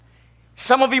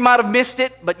Some of you might have missed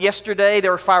it, but yesterday there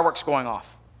were fireworks going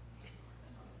off.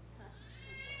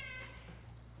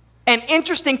 An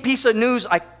interesting piece of news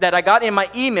that I got in my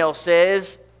email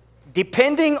says,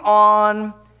 depending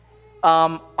on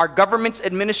our government's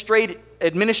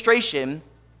administration,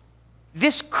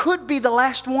 this could be the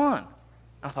last one.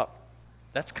 I thought,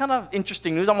 that's kind of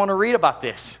interesting news. I want to read about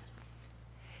this.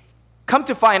 Come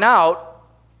to find out,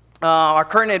 our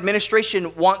current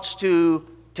administration wants to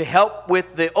help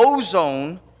with the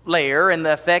ozone layer and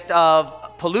the effect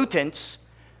of pollutants,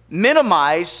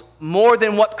 minimize more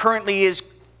than what currently is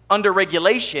under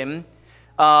regulation,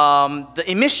 the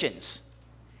emissions.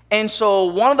 And so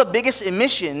one of the biggest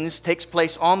emissions takes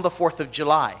place on the 4th of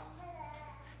July.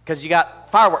 Because you got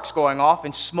fireworks going off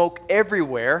and smoke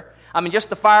everywhere. I mean,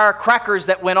 just the firecrackers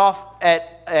that went off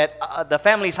at the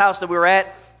family's house that we were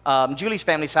at, Julie's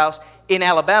family's house in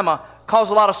Alabama, caused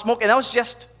a lot of smoke. And that was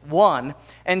just one.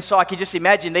 And so I could just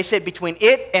imagine, they said between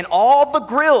it and all the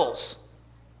grills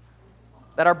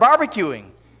that are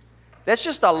barbecuing, that's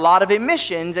just a lot of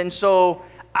emissions. And so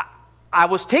I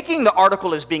was taking the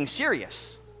article as being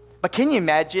serious. But can you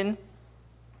imagine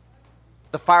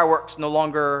the fireworks no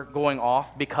longer going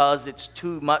off because it's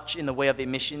too much in the way of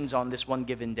emissions on this one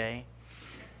given day?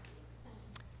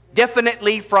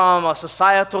 Definitely from a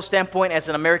societal standpoint, as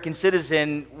an American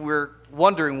citizen, we're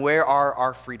wondering where are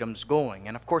our freedoms going.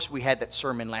 And of course, we had that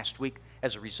sermon last week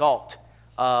as a result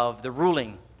of the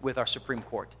ruling with our Supreme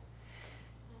Court.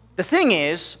 The thing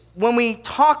is, when we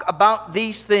talk about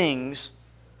these things,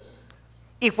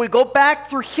 if we go back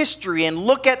through history and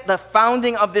look at the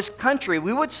founding of this country,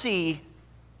 we would see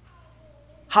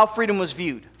how freedom was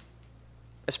viewed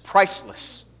as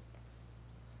priceless.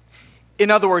 In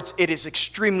other words, it is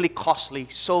extremely costly,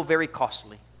 so very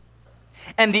costly.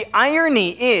 And the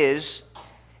irony is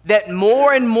that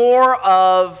more and more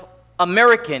of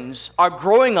Americans are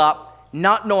growing up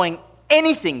not knowing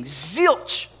anything,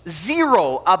 zilch,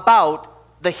 zero,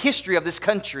 about the history of this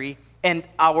country and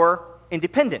our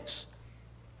independence.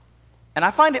 And I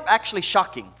find it actually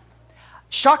shocking.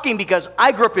 Shocking because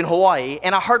I grew up in Hawaii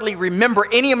and I hardly remember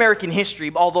any American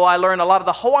history, although I learned a lot of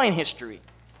the Hawaiian history.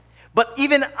 But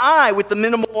even I, with the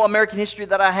minimal American history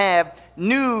that I have,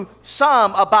 knew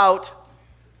some about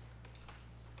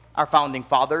our founding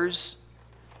fathers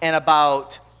and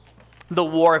about the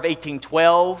War of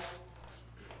 1812.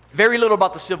 Very little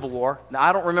about the Civil War. Now,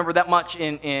 I don't remember that much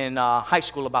in high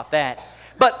school about that.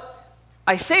 But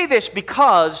I say this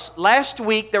because last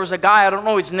week there was a guy, I don't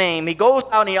know his name, he goes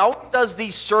out and he always does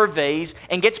these surveys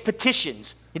and gets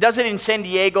petitions. He does it in San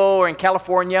Diego or in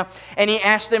California, and he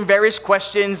asks them various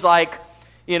questions like,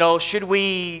 you know, should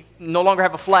we no longer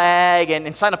have a flag,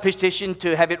 and sign a petition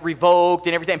to have it revoked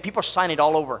and everything. And people are signing it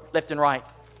all over, left and right.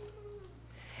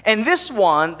 And this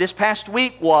one, this past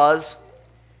week was,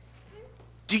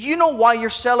 do you know why you're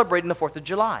celebrating the 4th of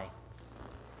July?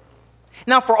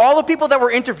 Now, for all the people that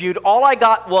were interviewed, all I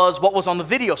got was what was on the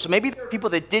video. So maybe there are people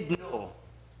that did know.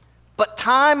 But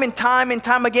time and time and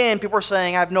time again, people are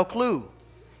saying, I have no clue.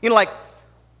 You know, like,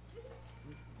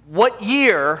 what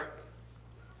year,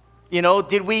 you know,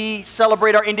 did we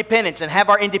celebrate our independence and have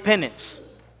our independence?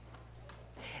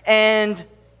 And,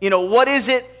 you know, what is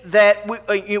it that,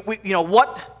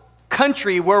 what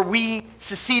country were we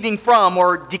seceding from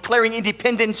or declaring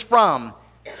independence from?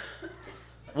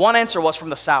 One answer was from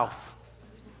the South.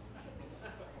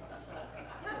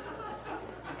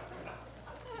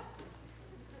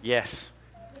 Yes,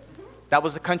 that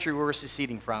was the country we were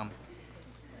seceding from.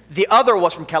 The other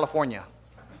was from California.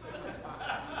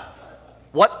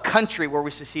 What country were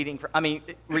we seceding from?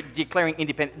 We're declaring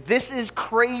independence. This is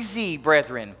crazy,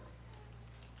 brethren.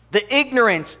 The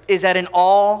ignorance is at an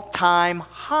all-time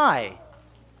high.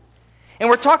 And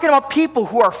we're talking about people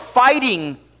who are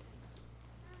fighting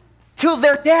till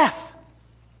their death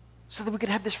so that we could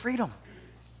have this freedom.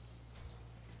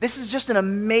 This is just an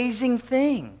amazing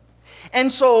thing.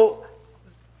 And so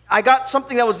I got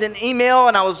something that was in email,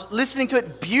 and I was listening to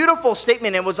it. Beautiful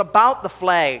statement. It was about the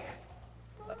flag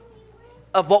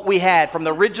of what we had from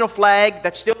the original flag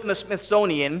that's still in the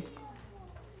Smithsonian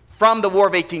from the War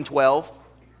of 1812.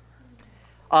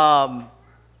 And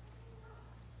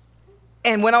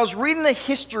when I was reading the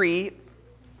history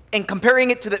and comparing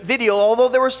it to the video, although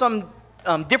there were some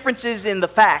differences in the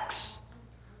facts,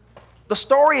 the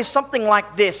story is something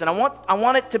like this, and I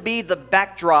want it to be the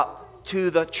backdrop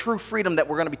to the true freedom that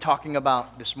we're going to be talking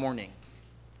about this morning.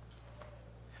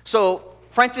 So,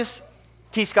 Francis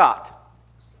Key Scott.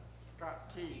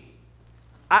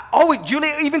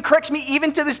 Julie even corrects me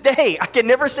even to this day. I can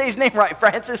never say his name right.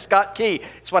 Francis Scott Key.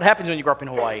 It's what happens when you grow up in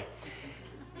Hawaii.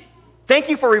 Thank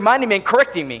you for reminding me and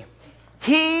correcting me.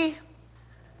 He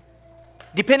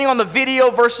depending on the video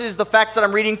versus the facts that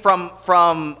I'm reading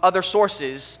from other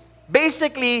sources,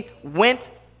 basically went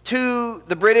to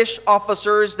the British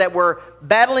officers that were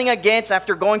battling against,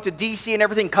 after going to D.C. and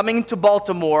everything, coming to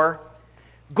Baltimore,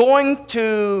 going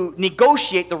to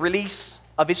negotiate the release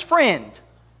of his friend.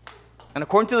 And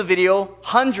according to the video,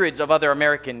 hundreds of other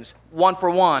Americans, one for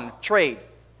one, trade.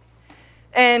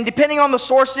 And depending on the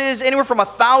sources, anywhere from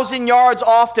 1,000 yards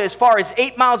off to as far as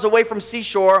 8 miles away from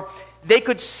seashore, they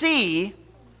could see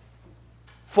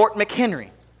Fort McHenry.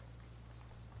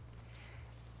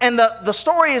 And the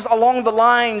story is along the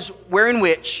lines wherein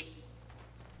which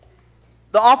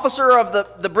the officer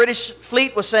of the British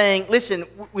fleet was saying, listen,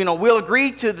 we'll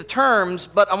agree to the terms,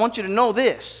 but I want you to know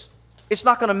this. It's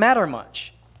not going to matter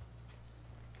much.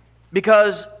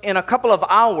 Because in a couple of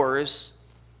hours,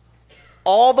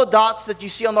 all the dots that you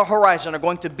see on the horizon are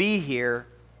going to be here,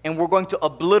 and we're going to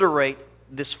obliterate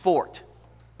this fort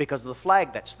because of the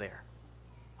flag that's there.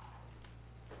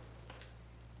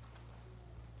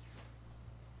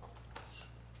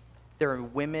 There are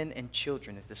women and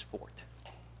children at this fort.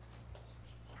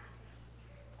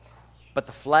 But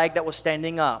the flag that was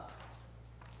standing up,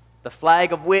 the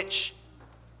flag of which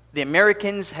the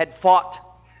Americans had fought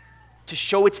to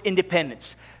show its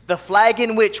independence, the flag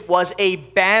in which was a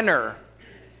banner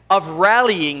of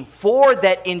rallying for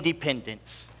that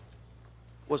independence,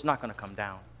 was not going to come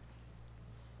down.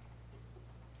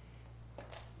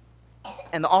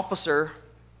 And the officer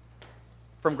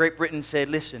from Great Britain said,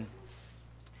 listen,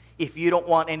 if you don't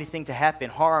want anything to happen,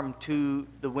 harm to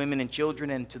the women and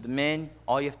children and to the men,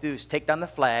 all you have to do is take down the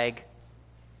flag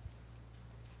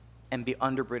and be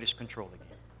under British control again.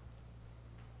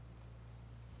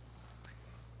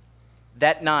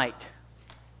 That night,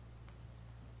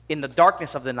 in the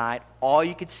darkness of the night, all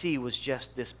you could see was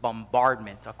just this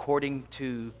bombardment, according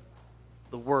to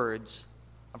the words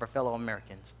of our fellow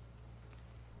Americans.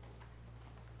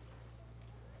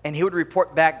 And he would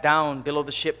report back down below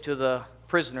the ship to the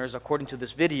prisoners, according to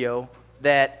this video,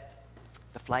 that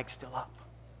the flag's still up.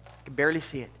 You can barely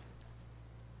see it.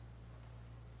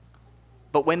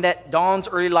 But when that dawn's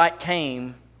early light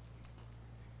came,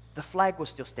 the flag was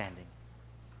still standing.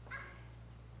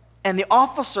 And the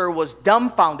officer was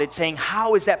dumbfounded, saying,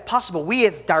 how is that possible? We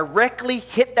have directly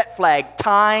hit that flag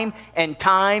time and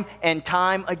time and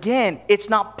time again. It's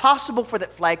not possible for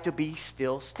that flag to be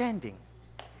still standing.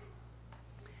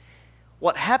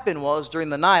 What happened was, during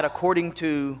the night, according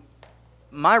to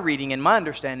my reading and my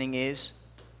understanding, is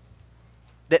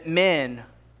that men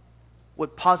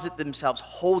would posit themselves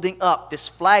holding up this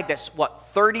flag that's,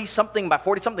 30-something by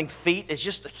 40-something feet. It's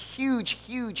just a huge,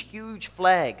 huge, huge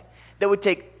flag that would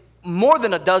take more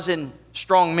than a dozen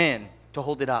strong men to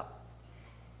hold it up.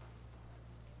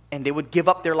 And they would give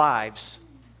up their lives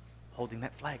holding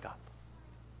that flag up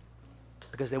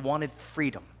because they wanted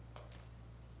freedom.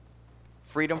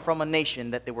 Freedom from a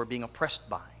nation that they were being oppressed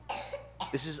by.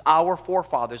 This is our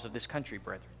forefathers of this country,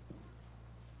 brethren.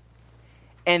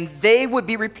 And they would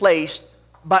be replaced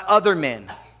by other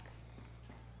men.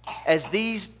 As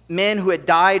these men who had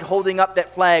died holding up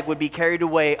that flag would be carried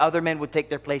away, other men would take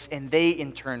their place, and they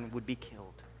in turn would be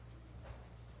killed.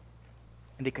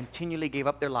 And they continually gave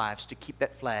up their lives to keep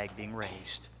that flag being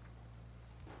raised.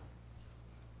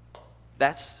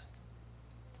 That's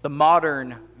the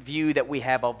modern view that we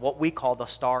have of what we call the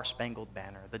Star-Spangled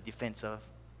Banner, the defense of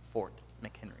Fort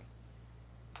McHenry.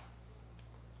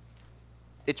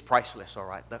 It's priceless, all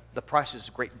right. The price is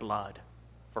great blood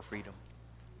for freedom.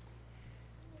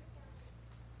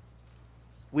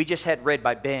 We just had read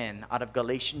by Ben out of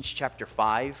Galatians chapter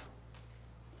 5,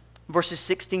 verses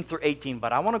 16 through 18.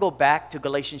 But I want to go back to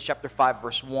Galatians chapter 5,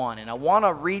 verse 1. And I want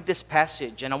to read this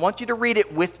passage. And I want you to read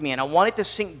it with me. And I want it to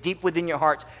sink deep within your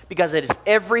hearts, because it has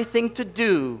everything to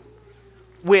do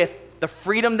with the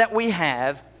freedom that we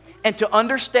have, and to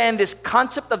understand this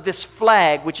concept of this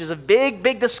flag, which is a big,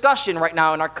 big discussion right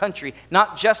now in our country.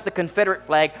 Not just the Confederate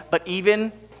flag, but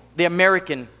even the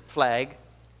American flag,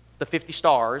 the 50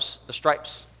 stars, the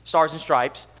stripes, stars and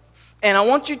stripes. And I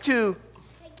want you to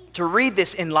read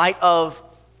this in light of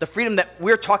the freedom that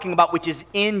we're talking about, which is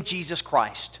in Jesus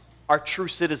Christ, our true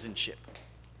citizenship.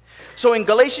 So in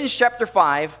Galatians chapter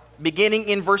 5, beginning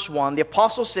in verse 1, the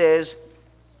apostle says,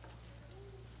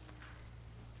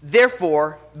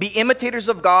 therefore, be imitators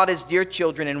of God as dear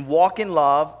children, and walk in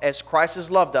love as Christ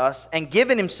has loved us and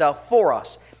given himself for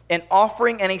us, an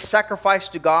offering and a sacrifice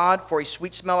to God for a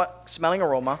sweet smelling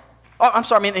aroma. Oh, I'm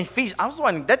sorry, in Ephesians, I was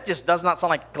wondering, that just does not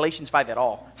sound like Galatians 5 at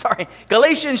all. Sorry.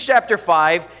 Galatians chapter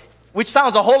 5, which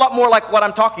sounds a whole lot more like what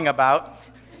I'm talking about.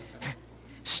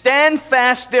 Stand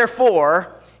fast,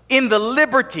 therefore, in the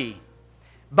liberty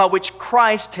by which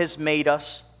Christ has made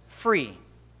us free.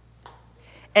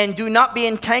 And do not be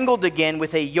entangled again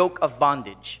with a yoke of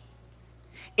bondage.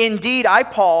 Indeed, I,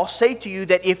 Paul, say to you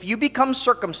that if you become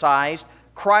circumcised,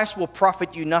 Christ will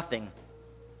profit you nothing.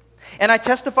 And I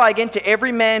testify again to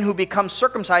every man who becomes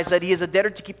circumcised that he is a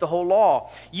debtor to keep the whole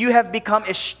law. You have become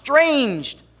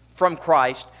estranged from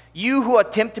Christ. You who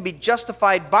attempt to be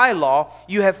justified by law,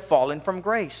 you have fallen from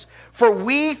grace. For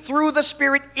we, through the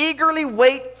Spirit, eagerly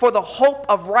wait for the hope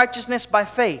of righteousness by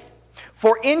faith.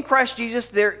 For in Christ Jesus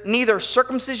there neither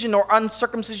circumcision nor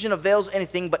uncircumcision avails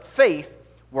anything, but faith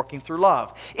working through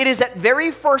love. It is that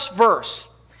very first verse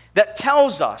that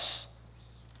tells us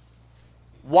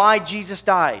why Jesus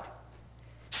died.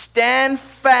 Stand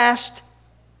fast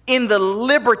in the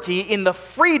liberty, in the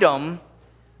freedom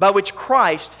by which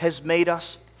Christ has made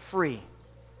us free.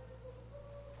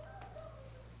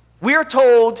 We are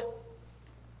told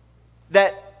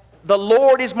that the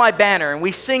Lord is my banner, and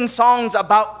we sing songs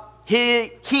about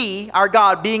He, our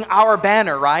God, being our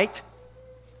banner, right?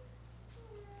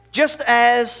 Just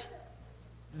as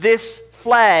this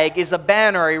flag is a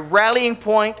banner, a rallying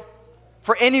point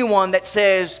for anyone that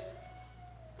says,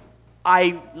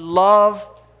 I love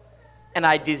and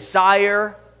I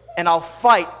desire and I'll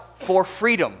fight for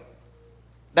freedom.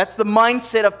 That's the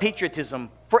mindset of patriotism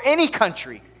for any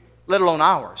country, let alone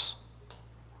ours.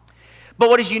 But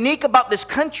what is unique about this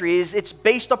country is it's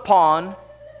based upon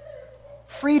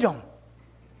freedom.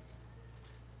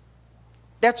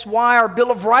 That's why our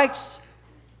Bill of Rights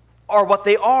are what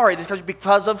they are. It's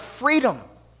because of freedom.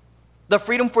 The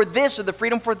freedom for this or the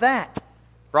freedom for that,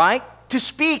 right? To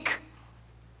speak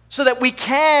so that we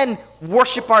can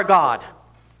worship our God.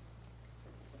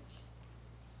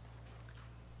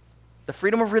 The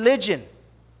freedom of religion.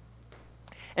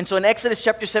 And so in Exodus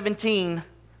chapter 17,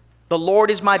 the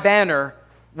Lord is my banner.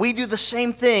 We do the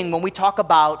same thing when we talk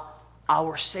about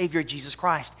our Savior Jesus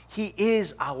Christ. He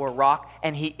is our rock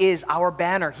and He is our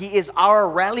banner. He is our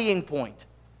rallying point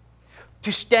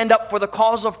to stand up for the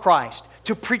cause of Christ,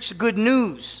 to preach the good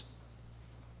news.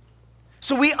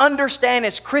 So we understand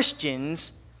as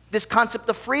Christians this concept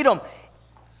of freedom.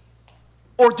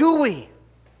 Or do we?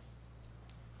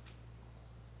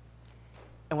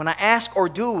 And when I ask, or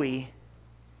do we,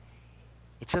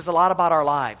 it says a lot about our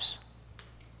lives.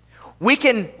 We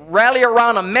can rally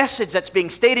around a message that's being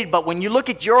stated, but when you look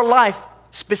at your life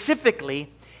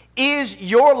specifically, is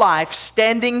your life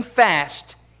standing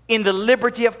fast in the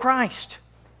liberty of Christ?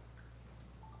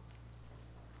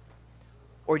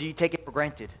 Or do you take it for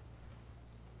granted?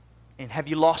 And have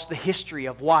you lost the history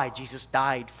of why Jesus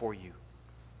died for you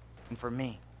and for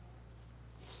me?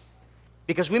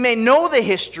 Because we may know the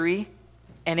history,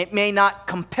 and it may not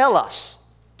compel us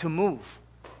to move.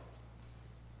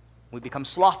 We become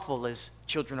slothful as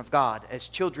children of God, as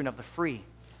children of the free.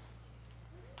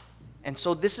 And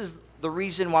so this is the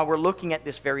reason why we're looking at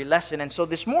this very lesson. And so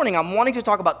this morning I'm wanting to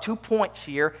talk about 2 points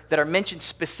here that are mentioned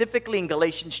specifically in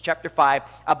Galatians chapter 5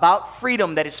 about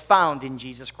freedom that is found in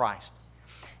Jesus Christ.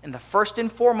 And the first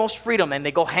and foremost freedom, and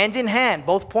they go hand in hand,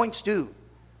 both points do,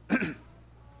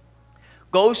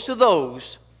 goes to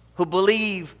those who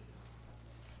believe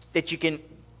that you can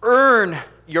earn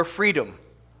your freedom,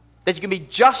 that you can be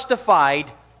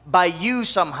justified by you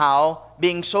somehow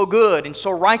being so good and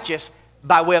so righteous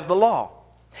by way of the law.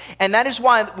 And that is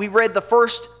why we read the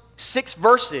first 6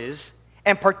 verses,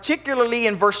 and particularly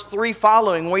in verse 3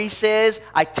 following, where he says,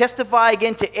 I testify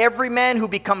again to every man who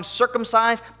becomes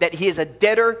circumcised that he is a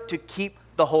debtor to keep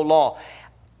the whole law.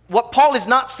 What Paul is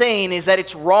not saying is that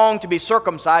it's wrong to be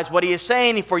circumcised. What he is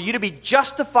saying is for you to be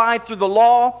justified through the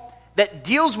law that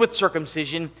deals with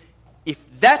circumcision, if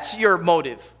that's your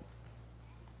motive,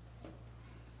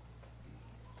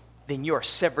 then you are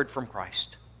severed from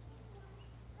Christ.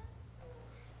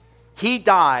 He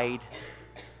died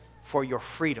for your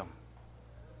freedom,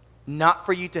 not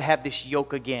for you to have this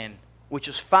yoke again, which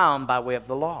is found by way of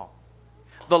the law.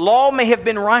 The law may have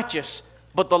been righteous,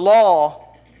 but the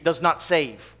law does not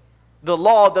save. The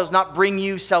law does not bring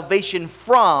you salvation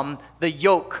from the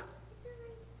yoke.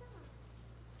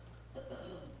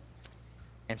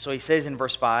 And so he says in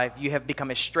verse 5, you have become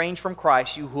estranged from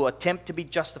Christ, you who attempt to be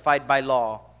justified by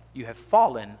law. You have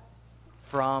fallen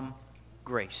from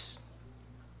grace.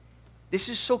 This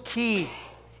is so key.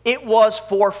 It was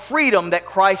for freedom that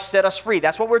Christ set us free.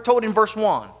 That's what we're told in verse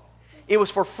 1. It was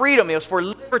for freedom, it was for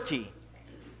liberty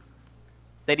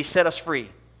that He set us free.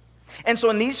 And so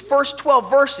in these first 12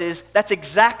 verses, that's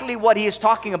exactly what he is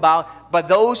talking about by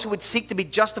those who would seek to be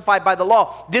justified by the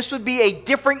law. This would be a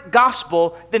different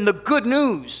gospel than the good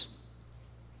news.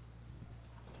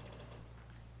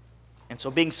 And so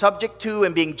being subject to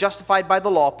and being justified by the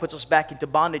law puts us back into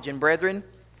bondage. And brethren,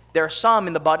 There are some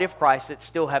in the body of Christ that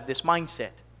still have this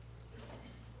mindset.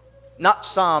 Not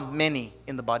some, many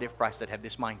in the body of Christ that have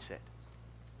this mindset.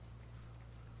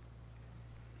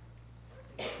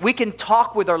 We can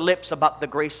talk with our lips about the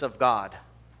grace of God.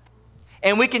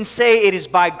 And we can say it is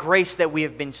by grace that we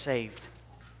have been saved.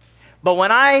 But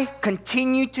when I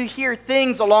continue to hear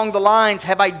things along the lines,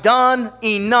 have I done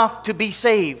enough to be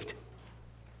saved?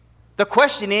 The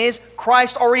question is,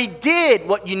 Christ already did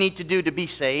what you need to do to be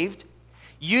saved.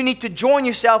 You need to join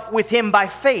yourself with Him by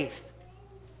faith.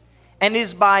 And it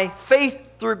is by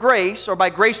faith through grace, or by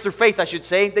grace through faith, I should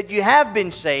say, that you have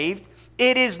been saved.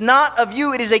 It is not of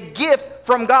you, it is a gift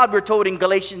from God, we're told in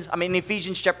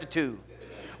Ephesians chapter 2.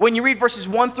 When you read verses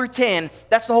 1 through 10,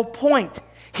 that's the whole point.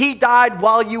 He died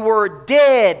while you were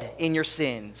dead in your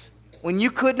sins, when you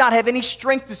could not have any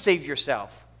strength to save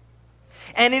yourself.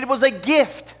 And it was a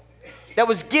gift that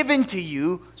was given to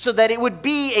you so that it would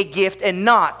be a gift and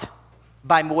not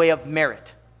by way of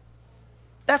merit.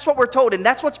 That's what we're told, and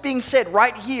that's what's being said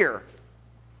right here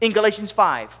in Galatians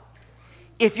 5.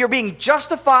 If you're being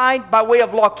justified by way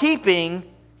of law keeping,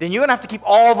 then you're going to have to keep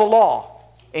all the law.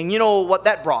 And you know what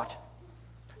that brought?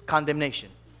 Condemnation.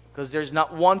 Because there's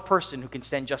not one person who can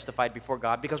stand justified before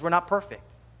God, because we're not perfect.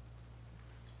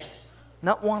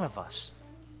 Not one of us.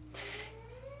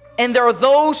 And there are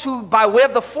those who, by way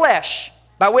of the flesh,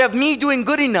 by way of me doing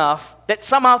good enough, that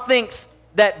somehow thinks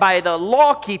that by the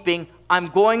law keeping, I'm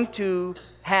going to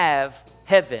have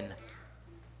heaven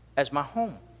as my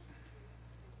home.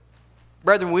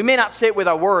 Brethren, we may not say it with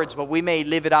our words, but we may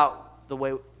live it out the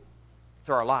way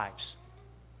through our lives.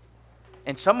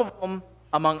 And some of them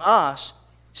among us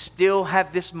still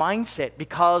have this mindset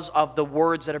because of the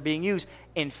words that are being used.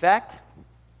 In fact,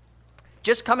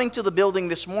 just coming to the building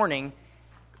this morning,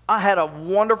 I had a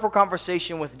wonderful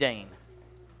conversation with Dane.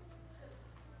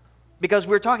 Because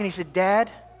we were talking, he said, Dad,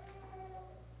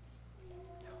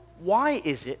 why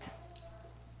is it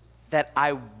that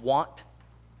I want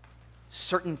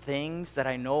certain things that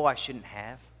I know I shouldn't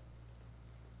have?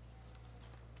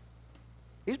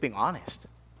 He's being honest.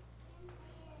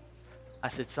 I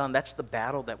said, son, that's the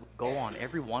battle that we go on.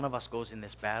 Every one of us goes in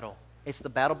this battle. It's the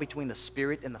battle between the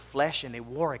spirit and the flesh, and they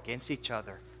war against each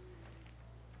other.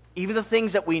 Even the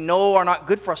things that we know are not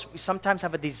good for us, we sometimes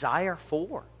have a desire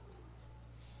for.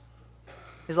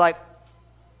 It's like,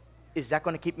 is that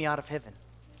going to keep me out of heaven?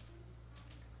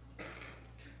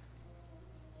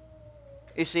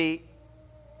 You see,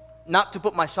 not to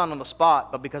put my son on the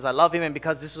spot, but because I love him and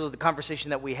because this was the conversation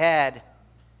that we had,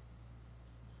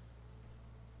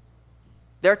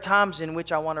 there are times in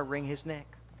which I want to wring his neck.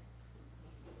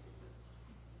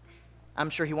 I'm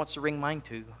sure he wants to wring mine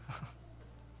too.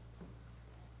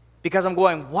 Because I'm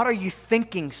going, what are you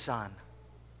thinking, son?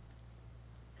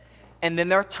 And then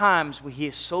there are times where he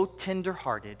is so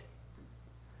tender-hearted.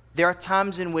 There are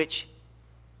times in which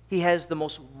he has the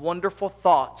most wonderful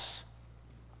thoughts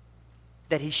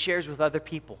that he shares with other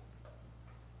people.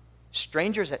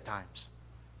 Strangers at times.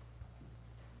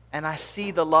 And I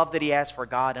see the love that he has for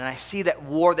God, and I see that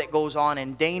war that goes on,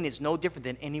 and Dane is no different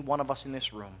than any one of us in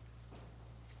this room.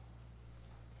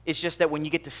 It's just that when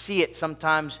you get to see it,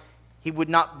 sometimes he would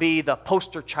not be the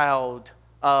poster child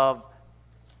of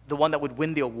the one that would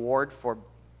win the award for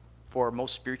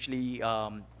most spiritually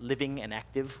living and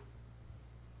active.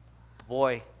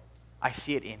 Boy, I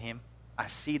see it in him. I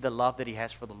see the love that he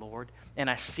has for the Lord, and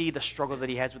I see the struggle that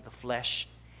he has with the flesh.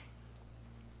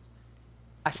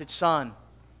 I said, son,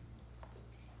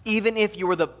 even if you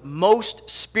were the most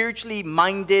spiritually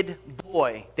minded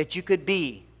boy that you could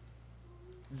be,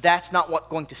 that's not what's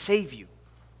going to save you.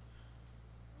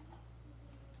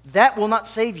 That will not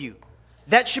save you.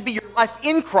 That should be your life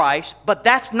in Christ, but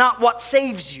that's not what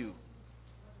saves you.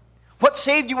 What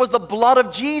saved you was the blood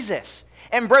of Jesus.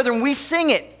 And brethren, we sing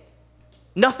it.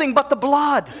 Nothing but the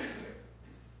blood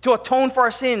to atone for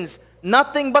our sins.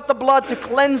 Nothing but the blood to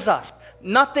cleanse us.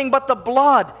 Nothing but the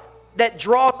blood that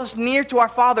draws us near to our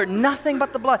Father. Nothing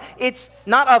but the blood. It's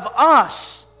not of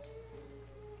us,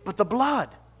 but the blood.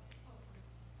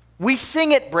 We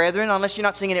sing it, brethren, unless you're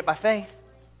not singing it by faith.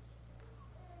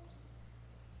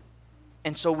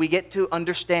 And so we get to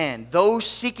understand, those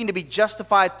seeking to be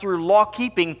justified through law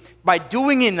keeping, by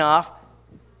doing enough,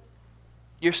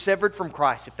 you're severed from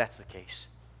Christ if that's the case.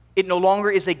 It no longer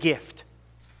is a gift.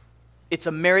 It's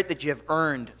a merit that you have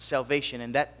earned salvation,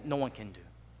 and that no one can do.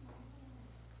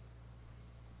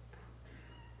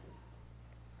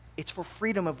 It's for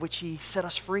freedom of which He set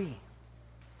us free.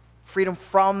 Freedom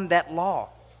from that law.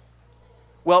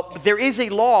 Well, there is a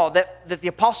law that the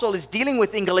apostle is dealing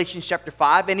with in Galatians chapter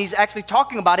 5, and he's actually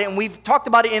talking about it, and we've talked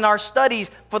about it in our studies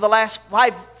for the last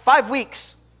five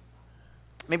weeks.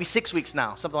 maybe 6 weeks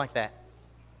now, something like that.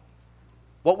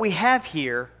 What we have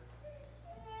here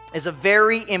is a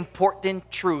very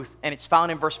important truth, and it's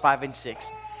found in verse 5 and 6.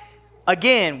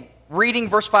 Again, reading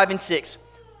verse 5 and 6.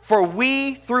 For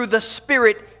we, through the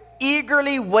Spirit,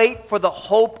 eagerly wait for the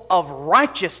hope of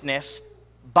righteousness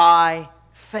by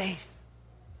faith.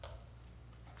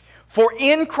 For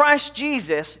in Christ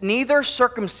Jesus, neither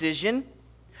circumcision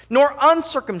nor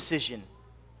uncircumcision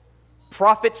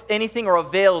profits anything or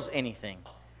avails anything,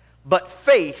 but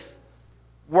faith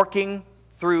working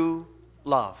through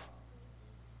love.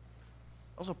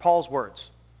 Those are Paul's words.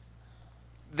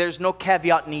 There's no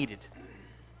caveat needed.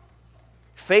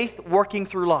 Faith working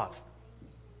through love.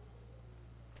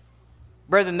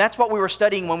 Brethren, that's what we were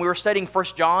studying when we were studying 1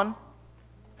 John,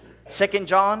 2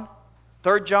 John,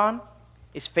 3 John,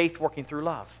 is faith working through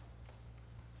love.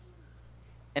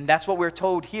 And that's what we're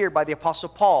told here by the Apostle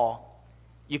Paul.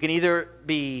 You can either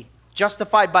be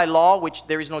justified by law, which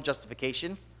there is no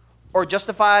justification, or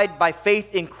justified by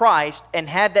faith in Christ and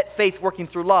have that faith working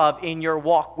through love in your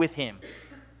walk with Him.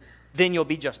 Then you'll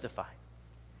be justified.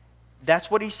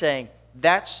 That's what he's saying.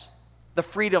 That's the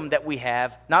freedom that we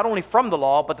have, not only from the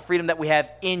law, but the freedom that we have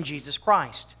in Jesus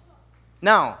Christ.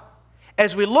 Now,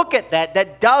 as we look at that,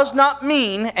 that does not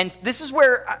mean, and this is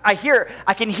where I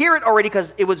can hear it already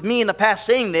because it was me in the past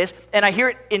saying this, and I hear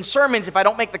it in sermons if I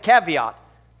don't make the caveat.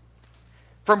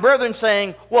 From brethren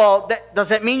saying, well, does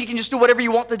that mean you can just do whatever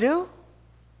you want to do?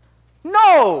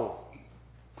 No!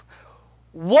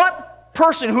 What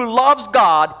person who loves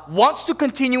God wants to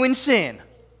continue in sin?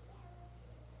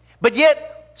 But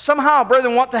yet, somehow,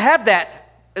 brethren want to have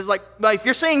that. It's like, well, if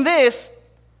you're saying this,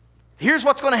 here's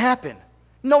what's going to happen.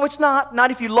 No, it's not.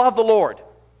 Not if you love the Lord.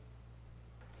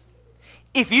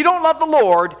 If you don't love the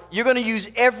Lord, you're going to use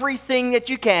everything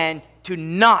that you can to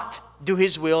not do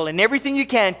His will and everything you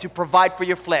can to provide for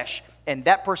your flesh. And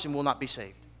that person will not be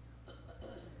saved.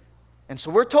 And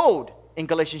so we're told in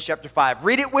Galatians chapter 5.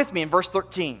 Read it with me in verse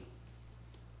 13.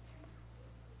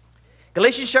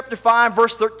 Galatians chapter 5,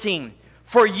 verse 13.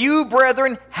 For you,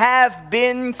 brethren, have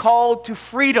been called to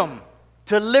freedom,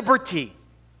 to liberty.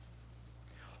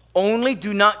 Only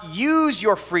do not use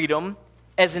your freedom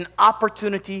as an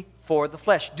opportunity for the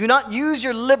flesh. Do not use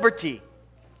your liberty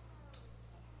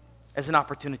as an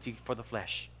opportunity for the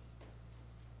flesh.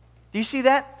 Do you see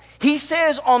that? He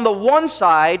says on the one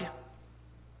side,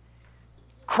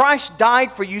 Christ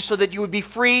died for you so that you would be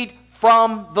freed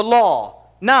from the law.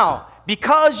 Now,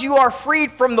 because you are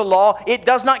freed from the law, it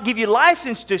does not give you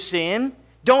license to sin.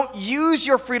 Don't use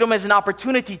your freedom as an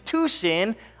opportunity to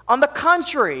sin. On the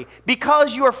contrary,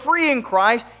 because you are free in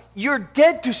Christ, you're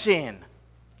dead to sin,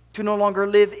 to no longer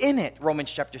live in it.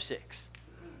 Romans chapter 6.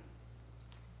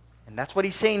 And that's what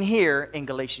he's saying here in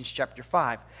Galatians chapter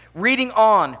 5. Reading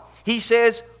on, he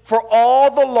says, for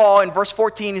all the law, in verse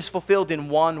 14, is fulfilled in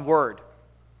one word.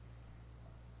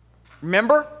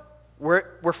 Remember,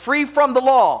 we're free from the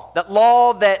law. That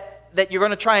law that you're going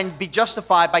to try and be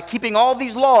justified by keeping all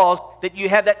these laws, that you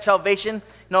have that salvation.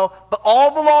 No, but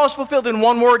all the law is fulfilled in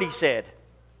one word, he said.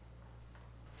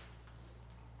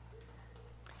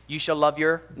 You shall love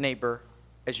your neighbor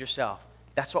as yourself.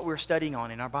 That's what we're studying on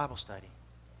in our Bible study.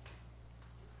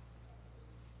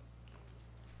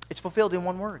 It's fulfilled in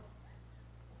one word.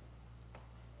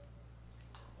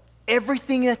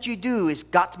 Everything that you do has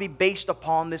got to be based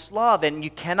upon this love, and you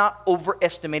cannot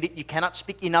overestimate it. You cannot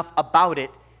speak enough about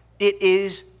it. It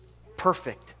is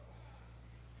perfect.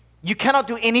 You cannot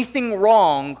do anything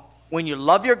wrong when you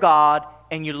love your God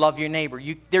and you love your neighbor.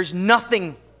 There's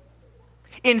nothing.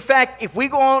 In fact, if we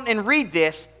go on and read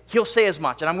this, he'll say as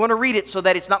much. And I'm going to read it so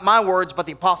that it's not my words, but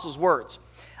the apostles' words.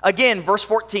 Again, verse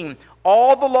 14.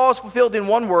 All the law is fulfilled in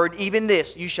one word, even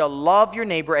this: you shall love your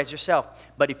neighbor as yourself.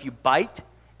 But if you bite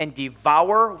and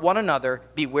devour one another,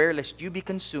 beware lest you be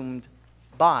consumed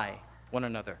by one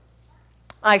another.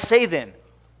 I say then,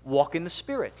 walk in the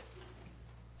Spirit,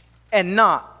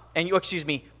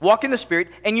 walk in the Spirit,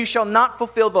 and you shall not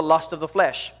fulfill the lust of the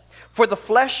flesh. For the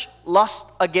flesh lusts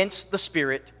against the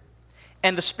Spirit,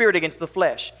 and the Spirit against the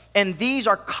flesh. And these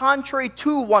are contrary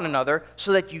to one another,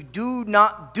 so that you do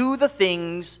not do the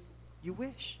things you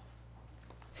wish.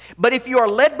 But if you are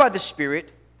led by the Spirit,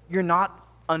 you're not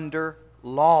under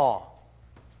law.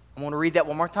 I want to read that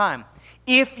one more time.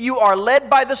 If you are led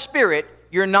by the Spirit,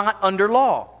 you're not under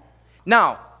law.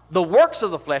 Now, the works of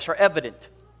the flesh are evident,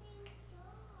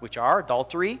 which are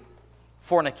adultery,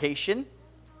 fornication.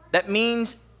 That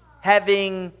means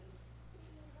having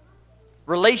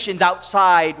relations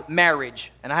outside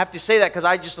marriage. And I have to say that because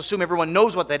I just assume everyone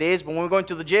knows what that is. But when we're going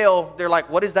to the jail, they're like,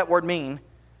 what does that word mean?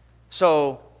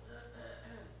 So,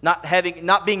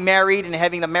 not being married and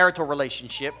having the marital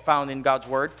relationship found in God's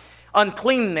word.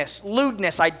 Uncleanness,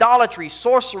 lewdness, idolatry,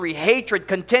 sorcery, hatred,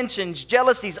 contentions,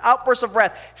 jealousies, outbursts of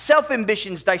wrath,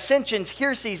 self-ambitions, dissensions,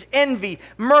 heresies, envy,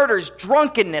 murders,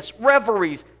 drunkenness,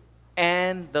 revelries,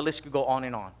 and the list could go on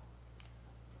and on.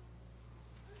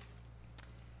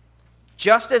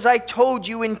 Just as I told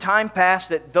you in time past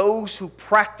that those who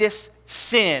practice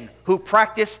sin, who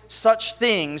practice such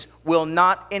things, will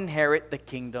not inherit the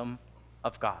kingdom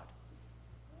of God.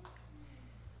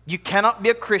 You cannot be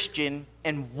a Christian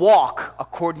and walk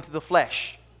according to the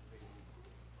flesh.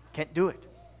 Can't do it.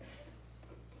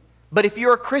 But if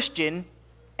you're a Christian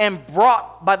and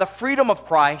brought by the freedom of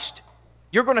Christ,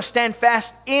 you're going to stand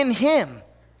fast in Him.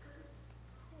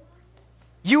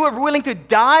 You are willing to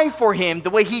die for Him the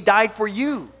way He died for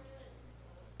you.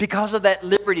 Because of that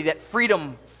liberty, that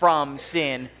freedom from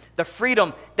sin, the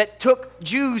freedom that took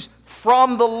Jews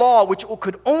from the law, which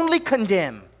could only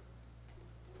condemn.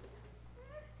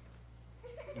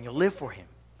 And you'll live for Him.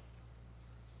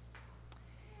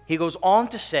 He goes on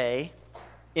to say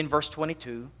in verse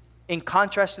 22, in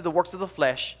contrast to the works of the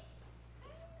flesh,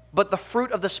 but the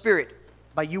fruit of the Spirit.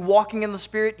 By you walking in the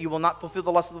Spirit, you will not fulfill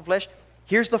the lust of the flesh.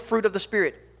 Here's the fruit of the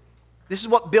Spirit. This is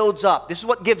what builds up. This is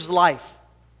what gives life.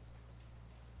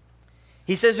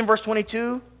 He says in verse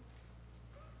 22,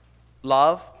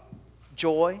 love,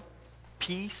 joy,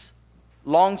 peace,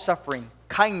 long-suffering,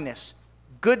 kindness,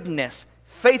 goodness,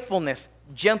 faithfulness,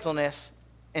 gentleness,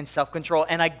 and self-control.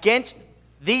 And against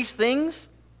these things,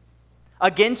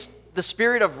 against the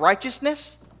spirit of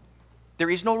righteousness, there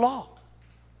is no law.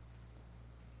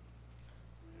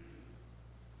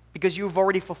 Because you've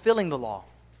already fulfilling the law.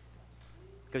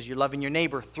 Because you're loving your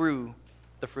neighbor through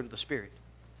the fruit of the Spirit.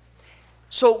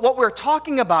 So what we're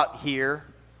talking about here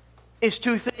is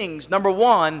two things. Number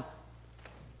one,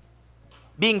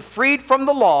 being freed from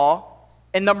the law.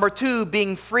 And number two,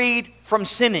 being freed from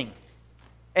sinning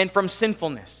and from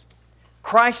sinfulness.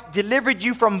 Christ delivered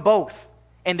you from both.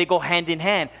 And they go hand in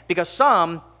hand. Because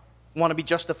some want to be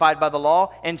justified by the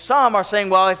law. And some are saying,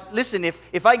 well,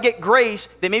 if I get grace,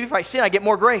 then maybe if I sin, I get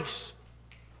more grace.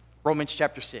 Romans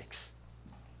chapter 6.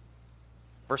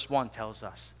 Verse 1 tells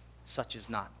us, such is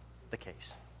not the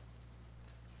case.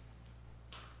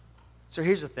 So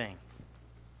here's the thing.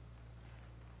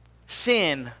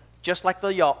 Sin, just like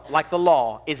the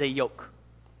law, is a yoke.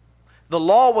 The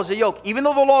law was a yoke. Even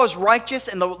though the law is righteous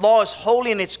and the law is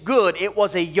holy and it's good, it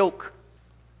was a yoke.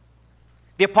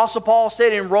 The Apostle Paul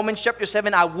said in Romans chapter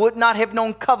 7, I would not have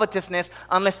known covetousness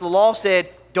unless the law said,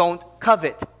 don't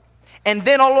covet. And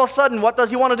then all of a sudden, what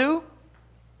does he want to do?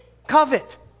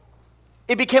 Covet.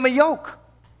 It became a yoke.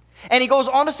 And he goes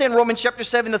on to say in Romans chapter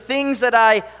 7, the things that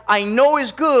I know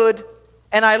is good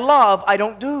and I love, I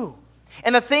don't do.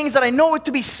 And the things that I know it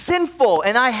to be sinful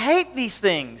and I hate these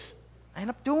things, I end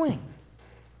up doing.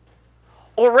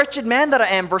 O wretched man that I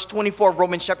am, verse 24 of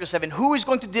Romans chapter 7, who is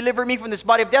going to deliver me from this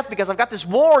body of death? Because I've got this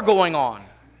war going on.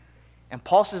 And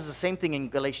Paul says the same thing in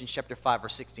Galatians chapter 5,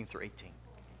 verse 16 through 18.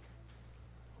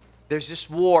 There's this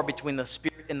war between the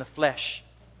spirit and the flesh.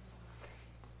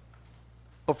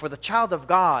 But for the child of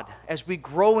God, as we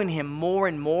grow in Him more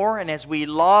and more, and as we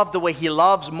love the way He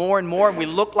loves more and more, and we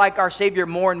look like our Savior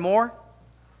more and more,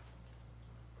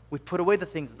 we put away the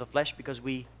things of the flesh because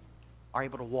we are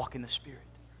able to walk in the Spirit.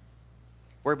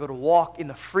 We're able to walk in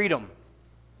the freedom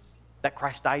that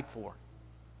Christ died for.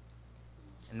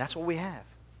 And that's what we have.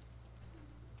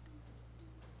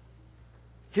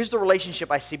 Here's the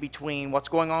relationship I see between what's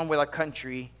going on with our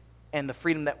country and the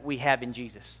freedom that we have in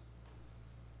Jesus.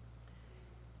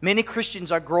 Many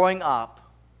Christians are growing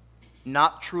up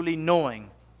not truly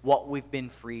knowing what we've been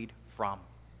freed from.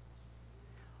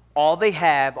 All they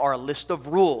have are a list of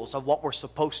rules of what we're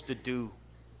supposed to do.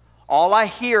 All I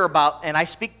hear about, and I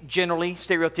speak generally,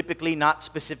 stereotypically, not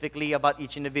specifically about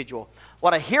each individual.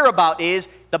 What I hear about is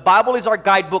the Bible is our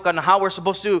guidebook on how we're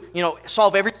supposed to,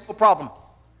 solve every single problem.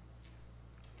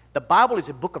 The Bible is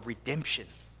a book of redemption.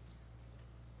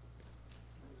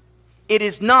 It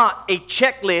is not a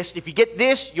checklist. If you get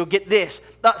this, you'll get this.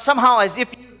 Somehow, as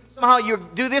if you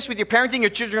do this with your parenting, your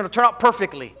children are going to turn out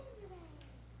perfectly.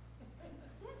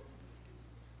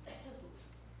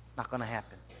 Not going to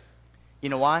happen. You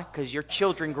know why? Because your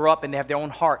children grow up and they have their own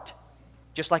heart.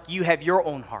 Just like you have your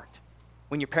own heart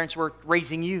when your parents were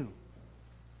raising you.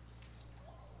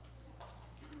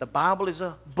 The Bible is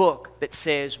a book that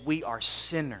says we are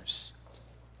sinners.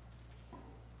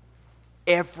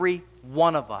 Every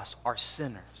one of us are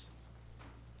sinners.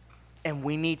 And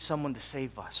we need someone to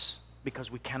save us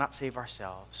because we cannot save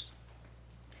ourselves.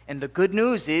 And the good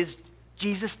news is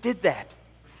Jesus did that.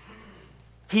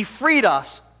 He freed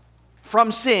us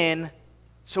from sin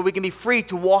so we can be free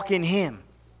to walk in Him.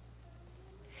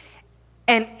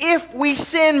 And if we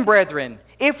sin, brethren,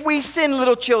 if we sin,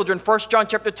 little children, 1 John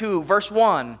chapter 2, verse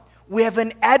 1, we have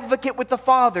an advocate with the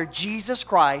Father, Jesus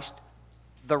Christ,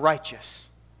 the righteous.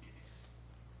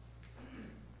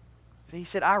 So He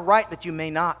said, I write that you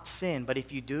may not sin, but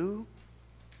if you do,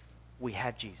 we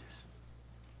have Jesus.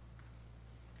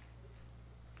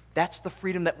 That's the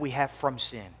freedom that we have from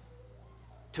sin,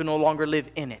 to no longer live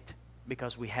in it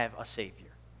because we have a Savior.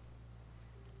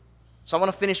 So I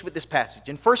want to finish with this passage.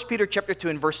 In 1 Peter chapter 2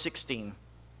 and verse 16,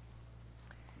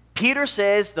 Peter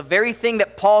says the very thing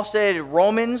that Paul said in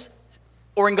Romans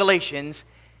or in Galatians.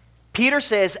 Peter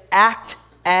says, act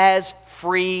as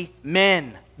free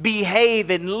men. Behave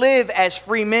and live as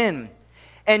free men.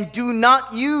 And do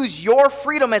not use your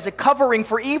freedom as a covering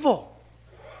for evil.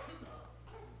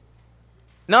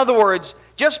 In other words,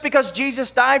 just because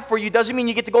Jesus died for you doesn't mean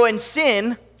you get to go and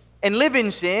sin and live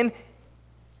in sin.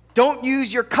 Don't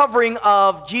use your covering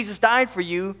of Jesus died for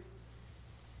you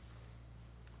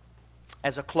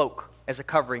as a cloak, as a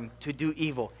covering to do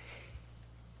evil.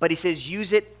 But he says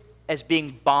use it as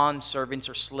being bond servants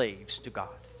or slaves to God.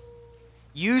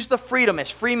 Use the freedom as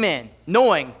free men,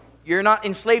 knowing you're not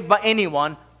enslaved by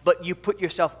anyone, but you put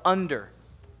yourself under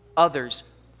others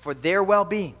for their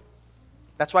well-being.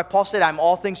 That's why Paul said, I'm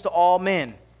all things to all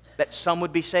men, that some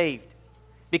would be saved.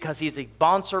 Because he's a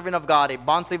bondservant of God, a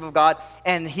bondslave of God.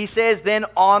 And he says, then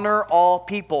honor all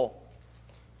people.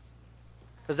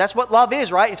 Because that's what love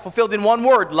is, right? It's fulfilled in one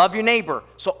word, love your neighbor.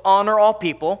 So honor all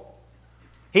people.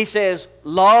 He says,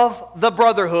 love the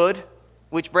brotherhood,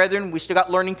 which, brethren, we still got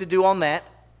learning to do on that.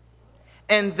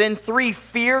 And then 3,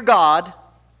 fear God.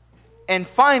 And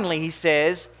finally, he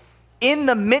says, in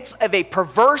the midst of a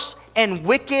perverse and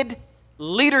wicked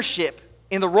leadership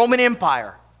in the Roman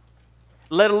Empire,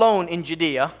 let alone in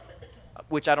Judea,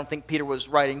 which I don't think Peter was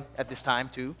writing at this time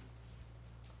to,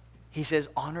 he says,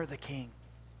 honor the king.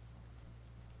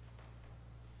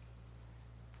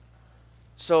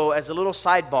 So as a little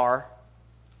sidebar,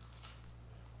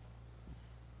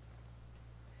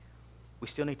 we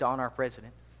still need to honor our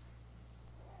president.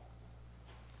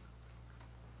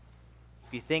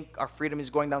 If you think our freedom is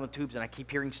going down the tubes, and I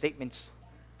keep hearing statements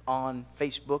on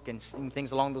Facebook and seeing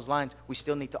things along those lines, we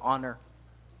still need to honor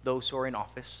those who are in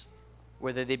office,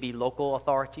 whether they be local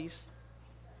authorities,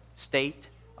 state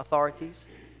authorities,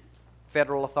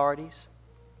 federal authorities.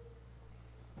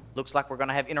 Looks like we're going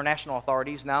to have international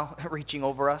authorities now reaching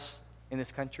over us in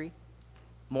this country.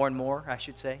 More and more, I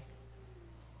should say.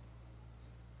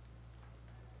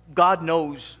 God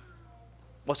knows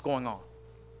what's going on.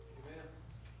 Amen.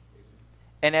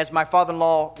 And as my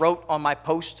father-in-law wrote on my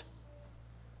post,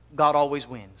 God always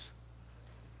wins.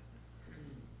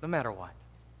 No matter what.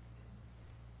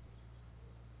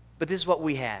 But this is what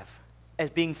we have as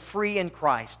being free in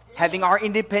Christ, having our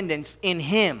independence in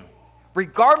Him.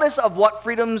 Regardless of what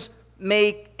freedoms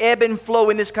may ebb and flow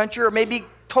in this country or may be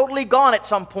totally gone at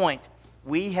some point,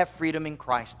 we have freedom in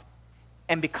Christ.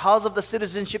 And because of the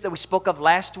citizenship that we spoke of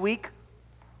last week,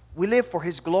 we live for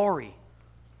His glory.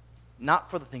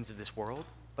 Not for the things of this world,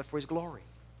 but for His glory.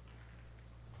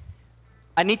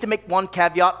 I need to make one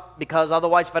caveat because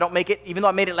otherwise if I don't make it, even though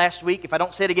I made it last week, if I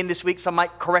don't say it again this week, some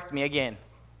might correct me again.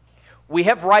 We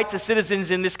have rights as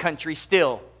citizens in this country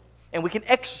still, and we can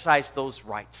exercise those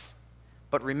rights.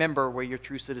 But remember where your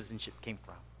true citizenship came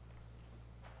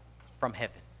from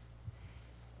heaven.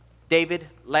 David,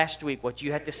 last week, what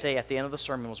you had to say at the end of the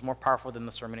sermon was more powerful than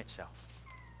the sermon itself.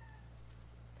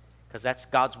 Because that's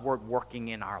God's word working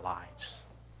in our lives.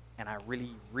 And I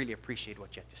really, really appreciate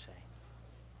what you had to say.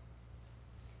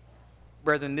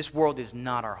 Brethren, this world is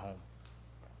not our home.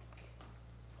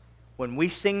 When we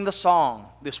sing the song,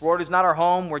 this world is not our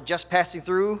home, we're just passing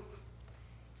through,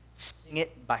 sing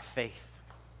it by faith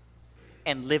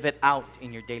and live it out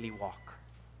in your daily walk.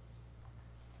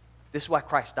 This is why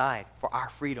Christ died, for our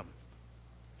freedom.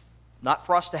 Not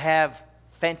for us to have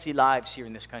fancy lives here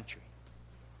in this country,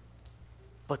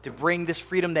 but to bring this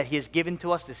freedom that He has given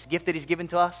to us, this gift that He's given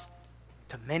to us,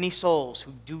 to many souls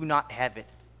who do not have it.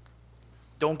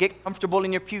 Don't get comfortable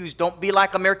in your pews. Don't be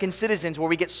like American citizens where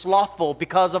we get slothful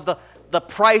because of the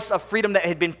price of freedom that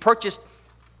had been purchased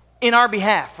in our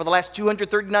behalf for the last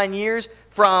 239 years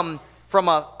from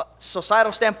a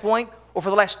societal standpoint, or for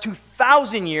the last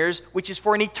 2,000 years, which is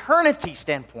for an eternity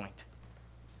standpoint.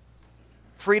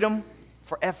 Freedom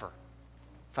forever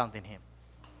found in Him.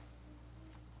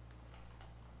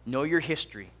 Know your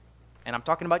history. And I'm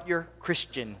talking about your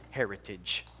Christian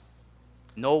heritage.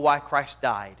 Know why Christ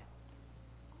died.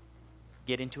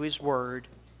 Get into His Word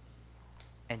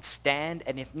and stand,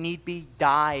 and if need be,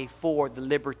 die for the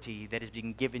liberty that has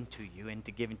been given to you and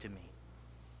given to me.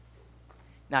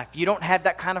 Now, if you don't have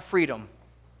that kind of freedom,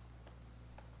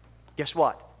 guess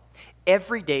what?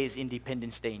 Every day is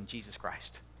Independence Day in Jesus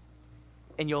Christ.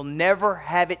 And you'll never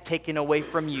have it taken away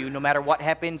from you, no matter what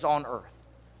happens on earth.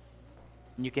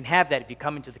 And you can have that if you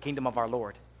come into the kingdom of our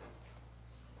Lord.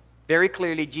 Very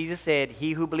clearly, Jesus said,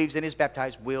 he who believes and is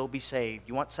baptized will be saved.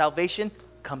 You want salvation?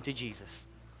 Come to Jesus.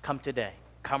 Come today.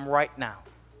 Come right now.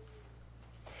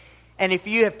 And if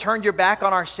you have turned your back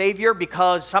on our Savior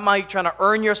because somehow you're trying to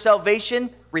earn your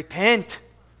salvation, repent,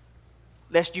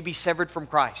 lest you be severed from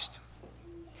Christ.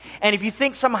 And if you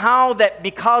think somehow that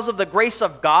because of the grace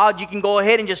of God you can go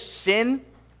ahead and just sin,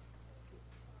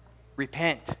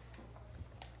 repent.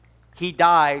 He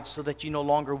died so that you no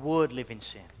longer would live in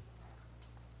sin,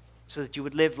 so that you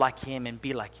would live like Him and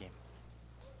be like Him.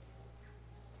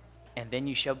 And then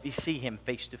you shall see Him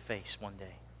face to face one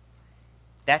day.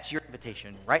 That's your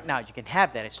invitation. Right now, you can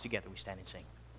have that as together we stand and sing.